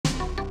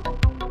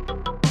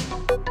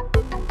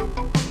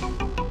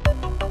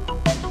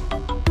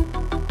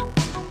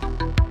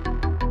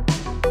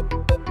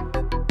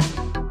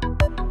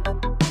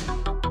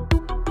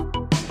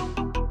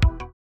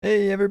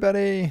Hey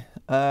everybody!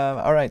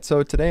 Alright,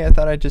 so today I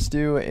thought I'd just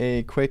do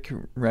a quick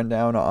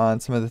rundown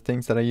on some of the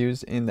things that I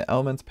use in the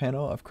Elements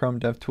panel of Chrome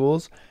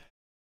DevTools.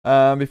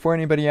 Before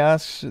anybody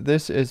asks,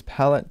 this is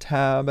Palette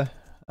tab.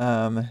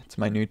 It's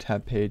my new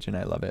tab page and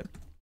I love it.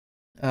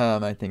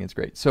 I think it's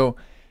great. So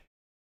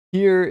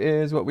here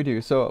is what we do.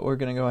 So we're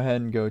going to go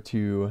ahead and go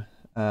to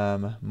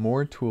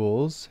More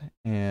Tools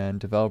and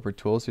Developer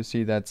Tools. You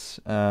see that's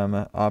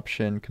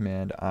Option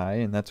Command I,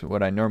 and that's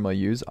what I normally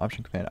use,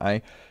 Option Command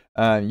I.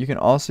 You can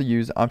also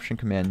use Option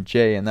Command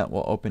J, and that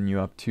will open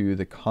you up to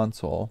the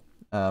console,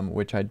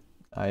 which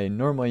I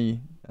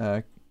normally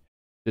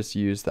just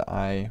use the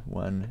I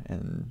one,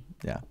 and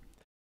yeah.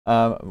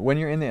 When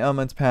you're in the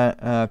Elements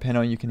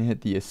panel, you can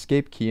hit the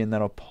Escape key, and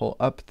that'll pull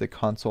up the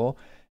console.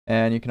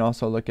 And you can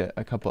also look at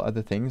a couple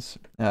other things.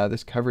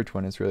 This coverage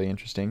one is really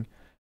interesting.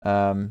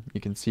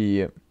 You can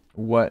see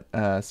what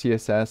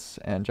CSS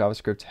and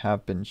JavaScript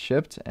have been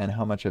shipped and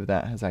how much of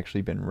that has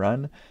actually been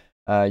run.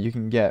 You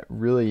can get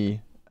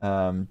really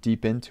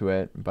deep into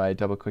it by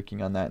double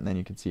clicking on that, and then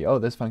you can see, oh,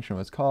 this function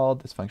was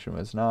called, this function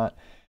was not.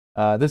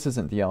 This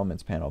isn't the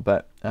Elements panel,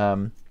 but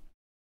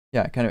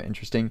yeah, kind of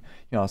interesting.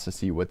 You can also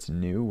see what's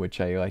new,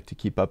 which I like to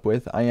keep up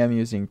with. I am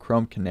using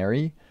Chrome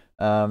Canary,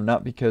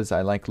 not because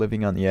I like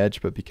living on the edge,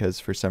 but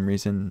because for some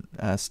reason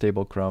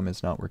stable Chrome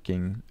is not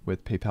working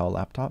with PayPal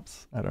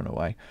laptops. I don't know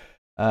why.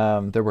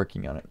 They're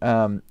working on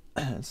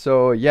it.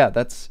 So yeah,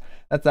 that's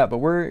that. But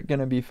we're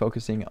going to be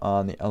focusing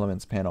on the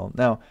Elements panel.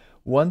 Now,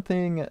 one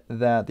thing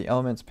that the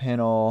Elements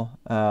panel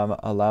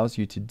allows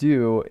you to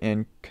do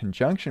in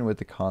conjunction with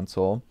the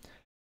console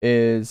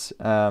is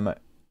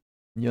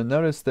you'll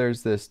notice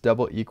there's this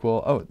double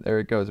equal. Oh, there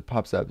it goes. It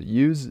pops up.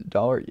 Use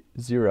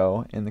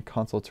 $0 in the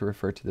console to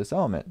refer to this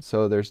element.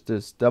 So there's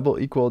this double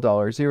equal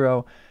 $0.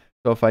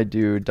 So if I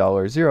do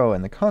 $0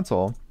 in the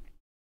console,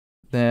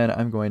 then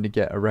I'm going to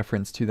get a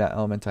reference to that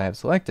element I have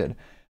selected.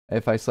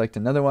 If I select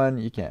another one,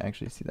 you can't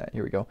actually see that.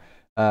 Here we go.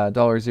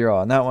 $0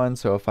 on that one.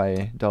 So if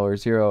I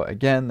 $0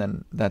 again,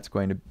 then that's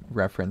going to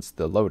reference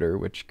the loader,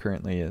 which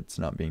currently it's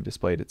not being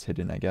displayed. It's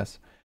hidden, I guess.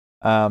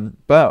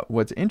 But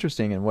what's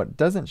interesting and what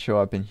doesn't show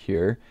up in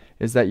here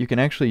is that you can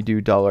actually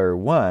do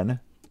 $1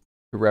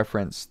 to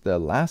reference the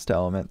last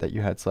element that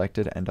you had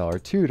selected, and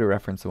 $2 to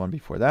reference the one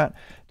before that.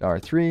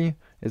 $3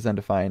 is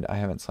undefined. I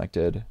haven't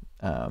selected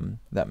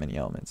that many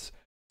elements.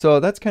 So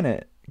that's kind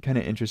of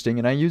interesting,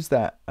 and I use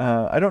that.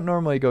 I don't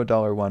normally go $1,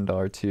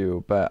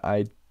 $2, but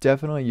I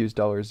definitely use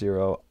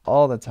 $0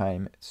 all the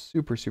time. It's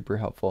super, super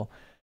helpful.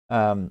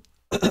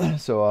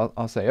 So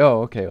I'll say,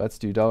 oh, okay, let's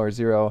do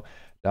 $0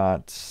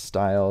 dot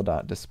style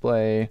dot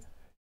display.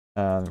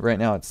 Right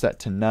now it's set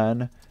to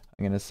none.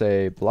 I'm gonna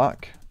say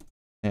block,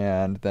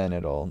 and then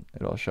it'll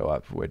show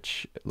up,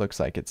 which looks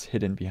like it's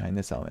hidden behind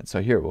this element.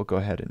 So here we'll go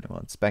ahead and we'll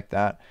inspect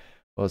that.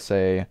 We'll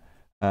say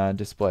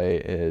display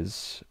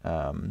is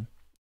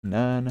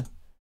none,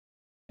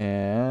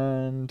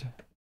 and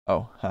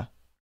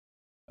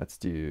let's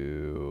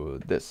do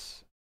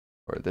this,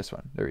 or this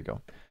one. There we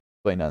go.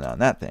 Display none on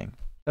that thing.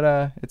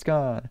 Ta-da! It's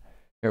gone.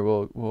 Here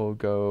we'll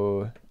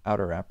go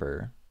outer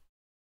wrapper.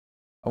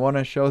 I want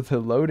to show the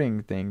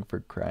loading thing, for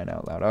crying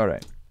out loud. All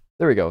right,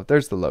 there we go.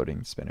 There's the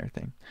loading spinner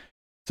thing.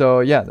 So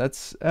yeah,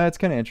 it's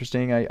kind of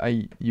interesting.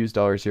 I use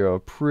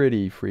 $0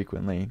 pretty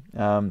frequently,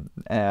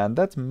 and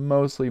that's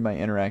mostly my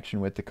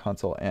interaction with the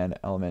console and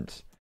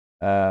element,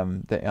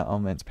 the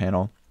Elements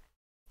panel.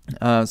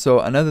 So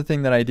another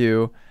thing that I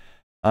do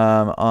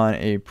on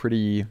a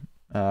pretty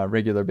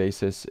regular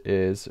basis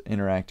is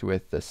interact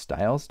with the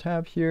Styles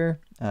tab here.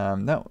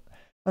 That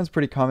one's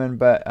pretty common,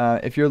 but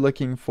if you're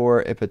looking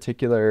for a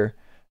particular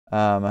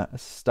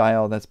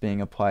style that's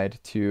being applied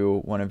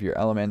to one of your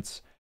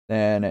elements,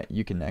 then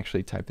you can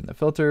actually type in the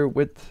filter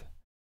width,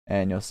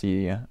 and you'll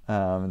see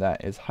that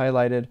is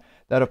highlighted.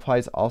 That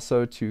applies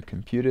also to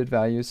computed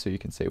values, so you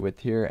can say width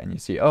here, and you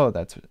see, oh,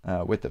 that's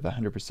width of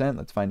 100%.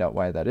 Let's find out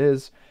why that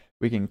is.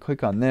 We can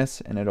click on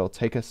this, and it'll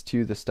take us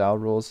to the style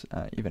rules,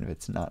 even if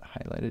it's not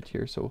highlighted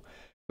here. So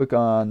click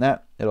on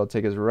that, it'll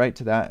take us right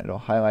to that. It'll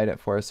highlight it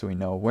for us so we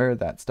know where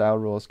that style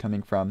rule is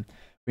coming from.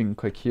 We can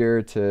click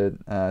here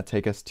to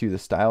take us to the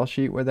style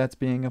sheet where that's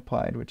being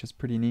applied, which is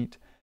pretty neat.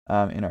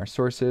 In our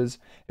sources,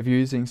 if you're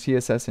using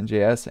CSS and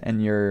JS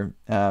and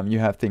you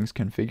have things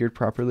configured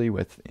properly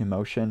with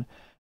emotion,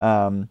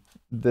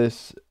 they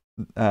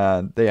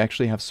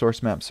actually have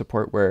source map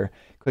support where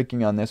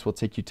clicking on this will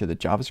take you to the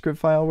JavaScript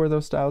file where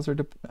those styles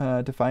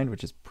are defined,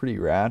 which is pretty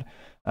rad.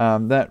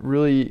 That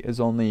really is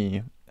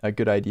only a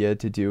good idea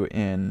to do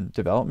in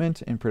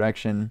development. In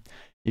production,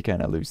 you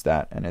kind of lose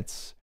that, and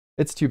it's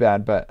too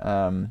bad, but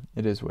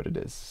it is what it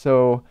is.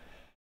 So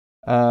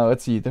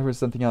let's see, there was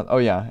something else. Oh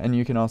yeah, and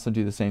you can also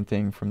do the same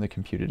thing from the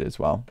computed as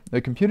well.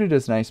 The computed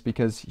is nice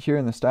because here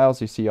in the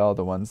styles you see all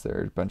the ones that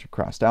are a bunch of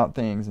crossed out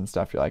things and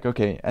stuff. You're like,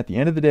 okay, at the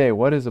end of the day,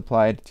 what is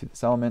applied to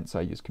this element? So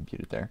I use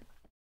computed there.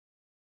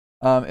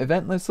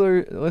 Event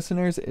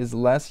listeners is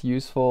less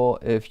useful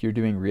if you're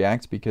doing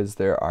React because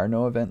there are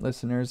no event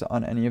listeners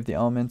on any of the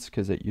elements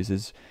because it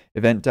uses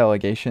event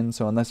delegation.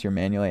 So unless you're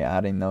manually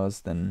adding those,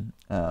 then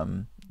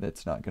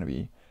it's not going to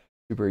be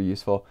Super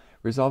useful.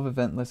 Resolve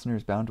event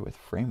listeners bound with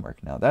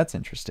framework. Now that's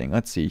interesting.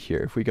 Let's see here.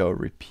 If we go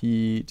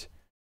repeat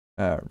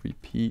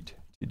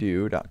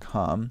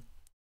to-do.com,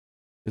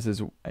 this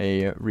is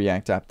a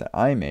React app that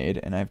I made,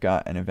 and I've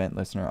got an event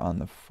listener on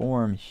the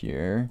form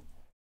here.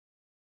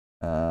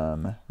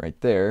 Right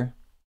there.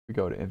 We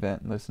go to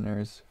event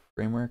listeners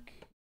framework.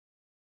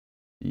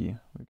 See,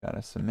 we've got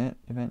a submit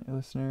event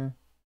listener.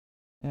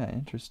 Yeah,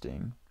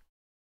 interesting.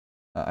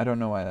 I don't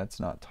know why that's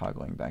not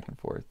toggling back and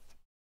forth.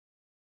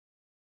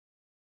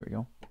 There we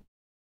go.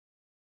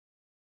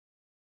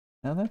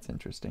 Now that's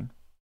interesting.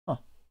 Huh.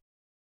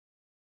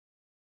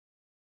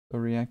 So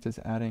React is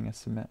adding a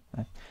submit.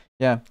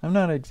 Yeah, I'm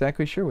not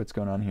exactly sure what's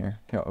going on here.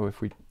 Oh,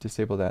 if we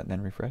disable that and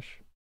then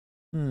refresh.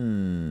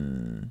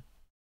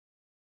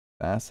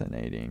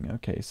 Fascinating.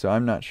 Okay, so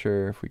I'm not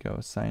sure if we go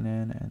sign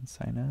in and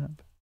sign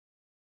up.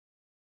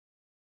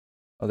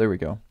 Oh, there we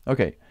go.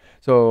 Okay,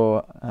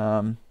 so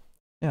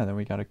yeah, then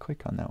we got to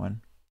click on that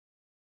one.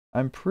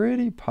 I'm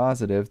pretty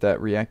positive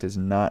that React is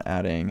not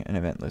adding an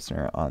event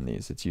listener on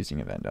these. It's using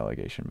event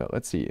delegation, but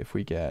let's see if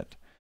we get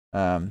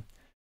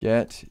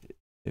get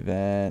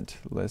event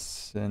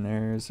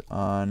listeners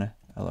on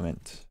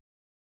element.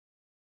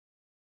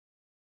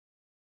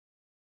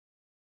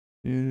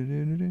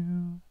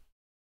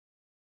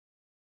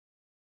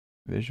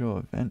 Visual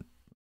event,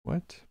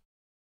 what?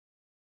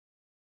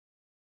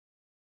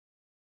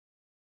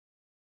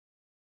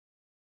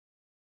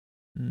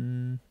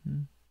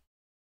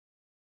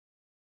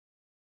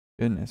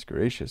 Goodness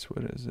gracious,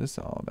 what is this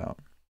all about?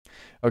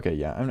 Okay,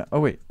 yeah, I'm not,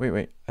 oh wait.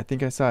 I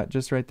think I saw it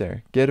just right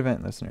there. Get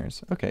event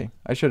listeners. Okay,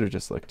 I should have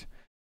just looked.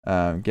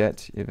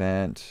 Get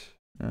event,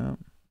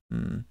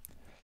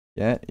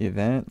 get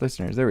event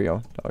listeners. There we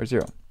go,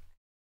 $0.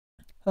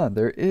 Huh,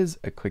 there is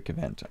a quick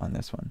event on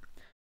this one.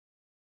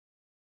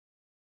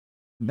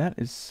 That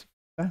is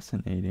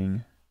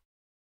fascinating.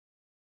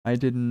 I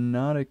did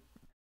not,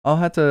 I'll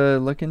have to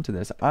look into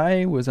this.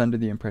 I was under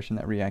the impression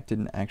that React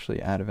didn't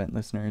actually add event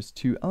listeners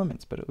to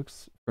elements, but it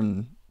looks,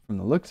 from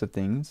the looks of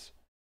things,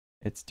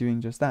 it's doing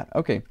just that.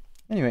 Okay,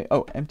 anyway,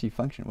 oh, empty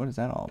function. What is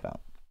that all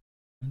about?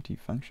 Empty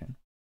function.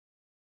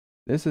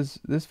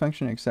 This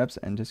function accepts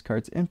and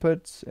discards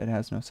inputs. It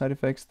has no side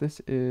effects.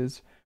 This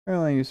is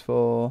fairly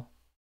useful.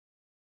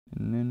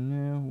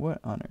 What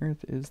on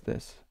earth is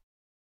this?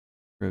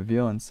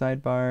 Reveal and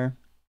sidebar.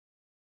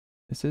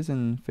 This is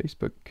in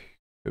Facebook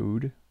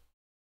code.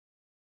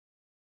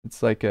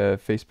 It's like a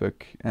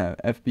Facebook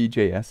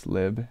FBJS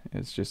lib.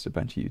 It's just a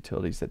bunch of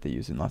utilities that they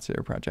use in lots of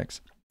their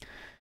projects.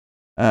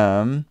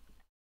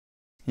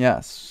 Yeah,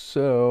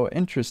 so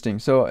interesting.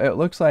 So it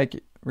looks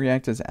like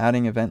React is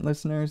adding event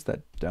listeners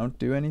that don't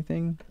do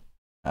anything.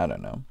 I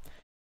don't know.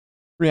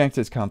 React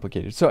is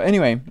complicated. So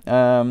anyway,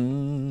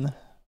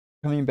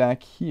 coming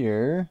back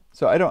here.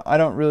 So I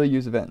don't really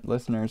use event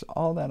listeners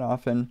all that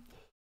often.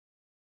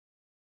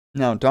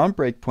 Now, DOM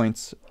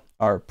breakpoints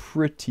are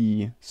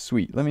pretty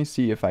sweet. Let me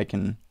see if I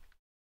can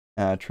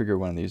trigger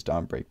one of these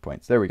DOM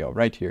breakpoints. There we go,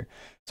 right here.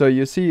 So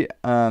you see,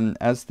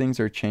 as things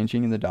are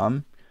changing in the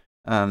DOM,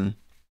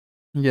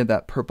 you get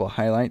that purple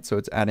highlight, so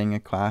it's adding a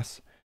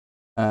class.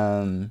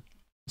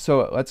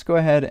 So let's go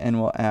ahead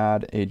and we'll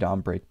add a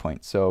DOM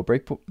breakpoint. So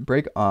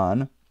break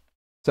on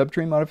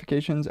subtree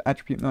modifications,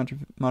 attribute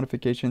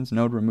modifications,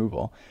 node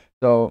removal.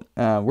 So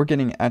we're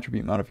getting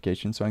attribute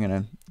modifications, so I'm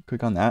going to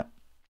click on that,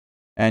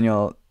 and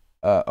you'll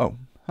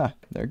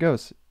there it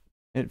goes.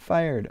 It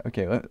fired.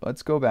 Okay,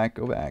 let's go back.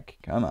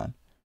 Come on.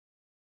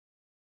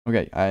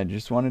 Okay, I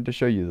just wanted to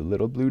show you the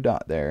little blue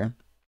dot there,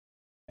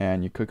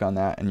 and you click on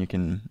that, and you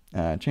can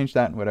change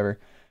that and whatever.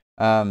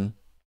 And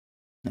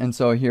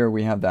so here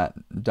we have that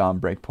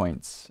DOM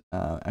breakpoints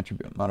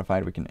attribute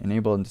modified. We can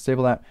enable and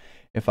disable that.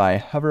 If I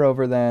hover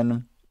over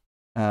then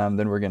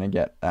we're going to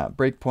get that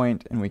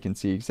breakpoint, and we can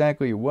see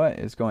exactly what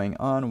is going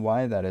on,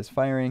 why that is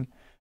firing.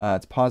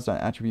 It's paused on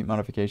attribute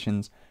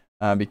modifications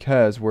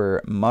because we're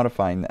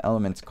modifying the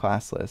elements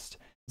class list.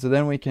 So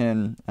then we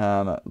can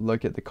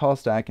look at the call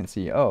stack and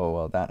see, oh,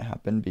 well, that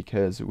happened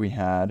because we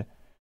had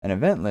an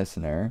event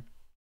listener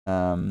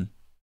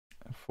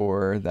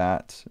for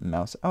that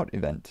mouse out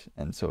event.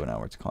 And so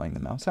now it's calling the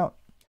mouse out.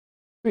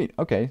 Sweet.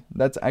 Okay,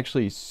 that's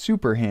actually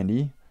super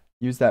handy.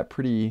 Use that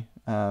pretty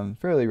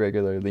fairly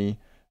regularly.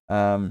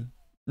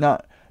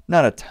 Not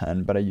a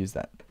ton, but I use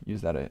that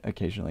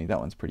occasionally. That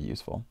one's pretty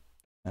useful.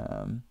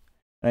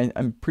 And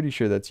I'm pretty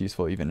sure that's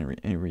useful even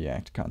in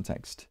React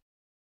context.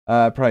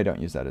 Probably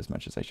don't use that as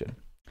much as I should.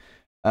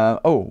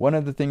 One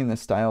other thing in the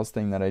styles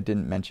thing that I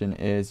didn't mention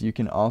is you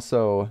can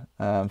also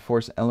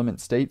force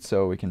element state.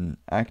 So we can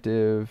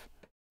active,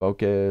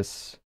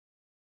 focus,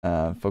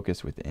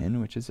 focus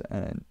within, which is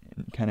a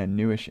kind of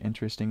newish,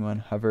 interesting one,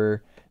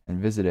 hover, and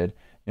visited.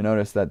 You'll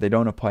notice that they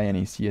don't apply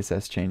any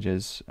CSS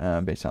changes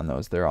based on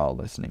those. They're all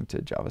listening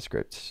to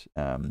JavaScript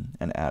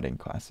and adding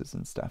classes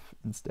and stuff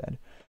instead.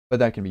 But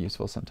that can be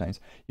useful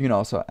sometimes. You can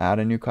also add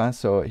a new class.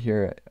 So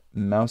here,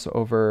 mouse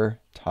over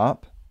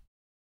top.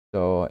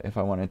 So if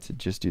I wanted to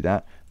just do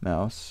that,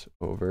 mouse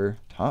over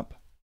top,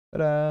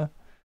 ta-da,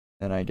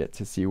 then I get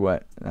to see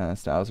what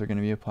styles are going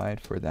to be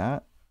applied for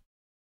that.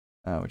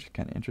 which is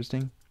kind of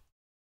interesting.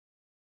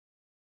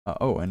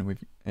 Oh, and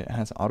it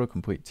has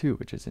autocomplete too,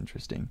 which is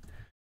interesting.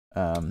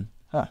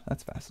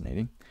 That's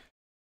fascinating.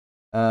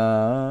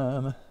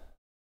 Oh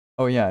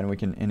yeah, and we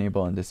can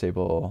enable and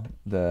disable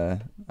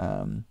the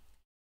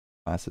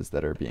classes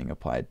that are being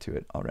applied to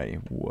it already.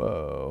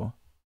 Whoa,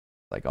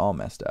 like all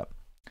messed up.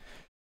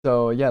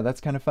 So yeah,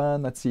 that's kind of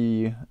fun. Let's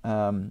see.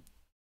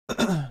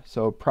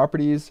 So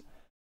properties,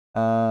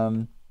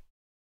 it's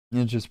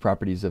just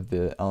properties of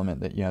the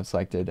element that you have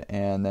selected,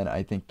 and then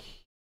I think,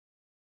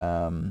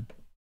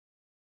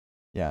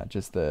 yeah,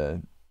 just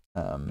the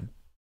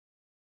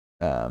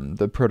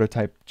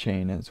prototype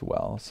chain as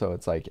well. So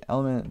it's like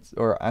elements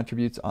or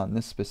attributes on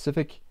this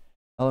specific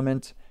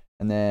element,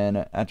 and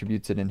then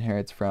attributes it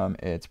inherits from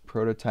its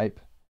prototype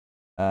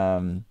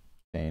chain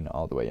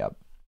all the way up.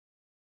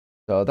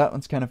 So that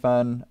one's kind of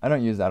fun. I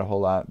don't use that a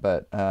whole lot,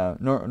 but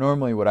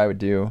normally what I would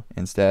do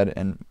instead,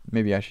 and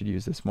maybe I should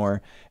use this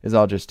more, is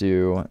I'll just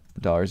do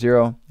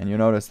 $0, and you'll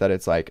notice that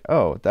it's like,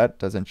 oh, that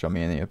doesn't show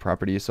me any of the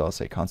properties, so I'll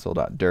say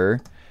console.dir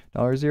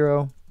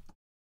 $0,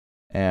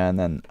 and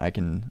then I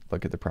can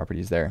look at the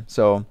properties there.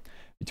 So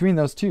between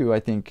those two, I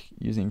think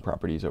using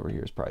properties over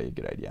here is probably a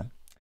good idea.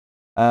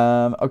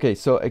 Okay,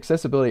 so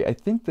accessibility, I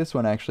think this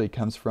one actually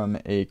comes from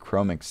a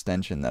Chrome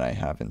extension that I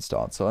have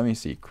installed. So let me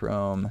see,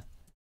 Chrome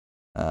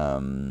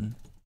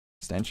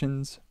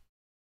extensions.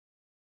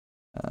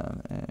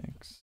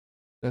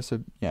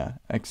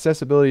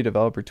 Accessibility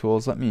developer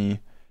tools. Let me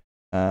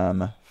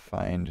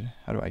find,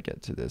 how do I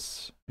get to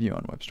this view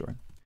on Web Store?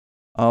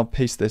 I'll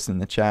paste this in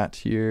the chat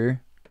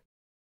here.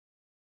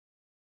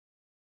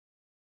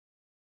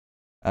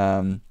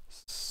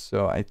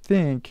 So I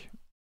think,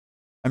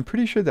 I'm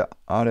pretty sure the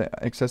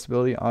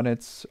accessibility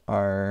audits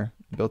are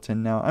built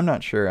in now. I'm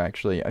not sure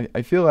actually.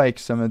 I feel like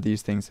some of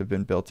these things have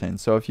been built in.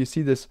 So if you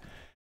see this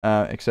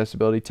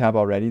accessibility tab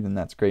already, then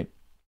that's great.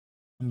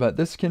 But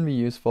this can be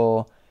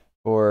useful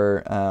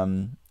for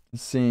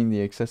seeing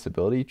the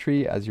accessibility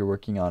tree as you're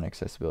working on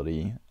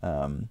accessibility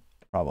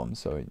problems.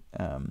 So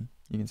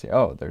you can say,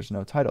 oh, there's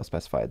no title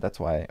specified. That's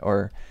why,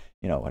 or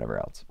whatever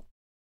else.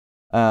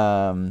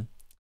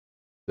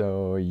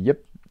 So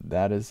yep,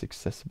 that is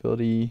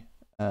accessibility.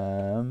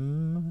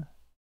 And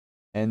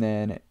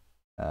then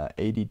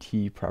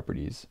ADT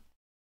properties.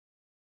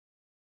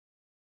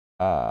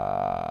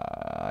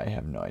 I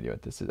have no idea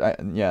what this is.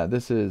 Yeah,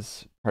 this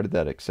is part of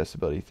that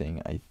accessibility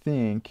thing. I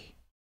think,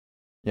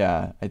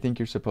 yeah, I think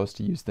you're supposed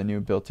to use the new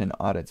built-in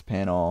audits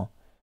panel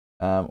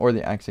or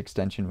the Axe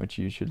extension, which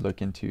you should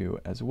look into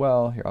as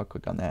well. Here, I'll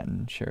click on that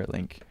and share a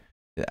link.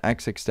 The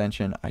Axe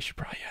extension, I should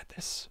probably add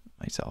this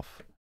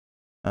myself.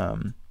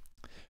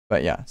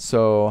 But yeah,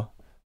 so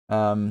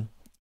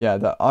yeah,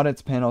 the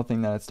audits panel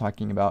thing that it's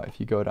talking about, if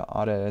you go to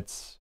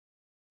audits,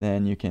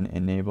 then you can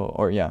enable,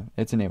 or yeah,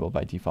 it's enabled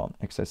by default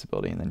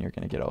accessibility, and then you're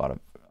going to get a lot of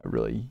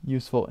really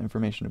useful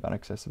information about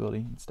accessibility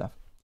and stuff.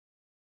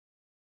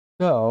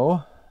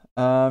 So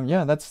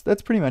yeah,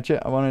 that's pretty much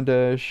it I wanted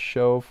to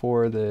show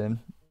for the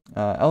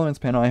elements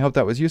panel. I hope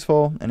that was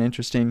useful and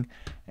interesting,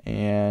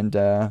 and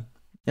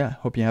yeah,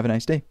 hope you have a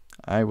nice day.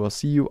 I will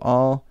see you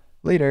all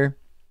later.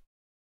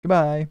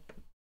 Goodbye.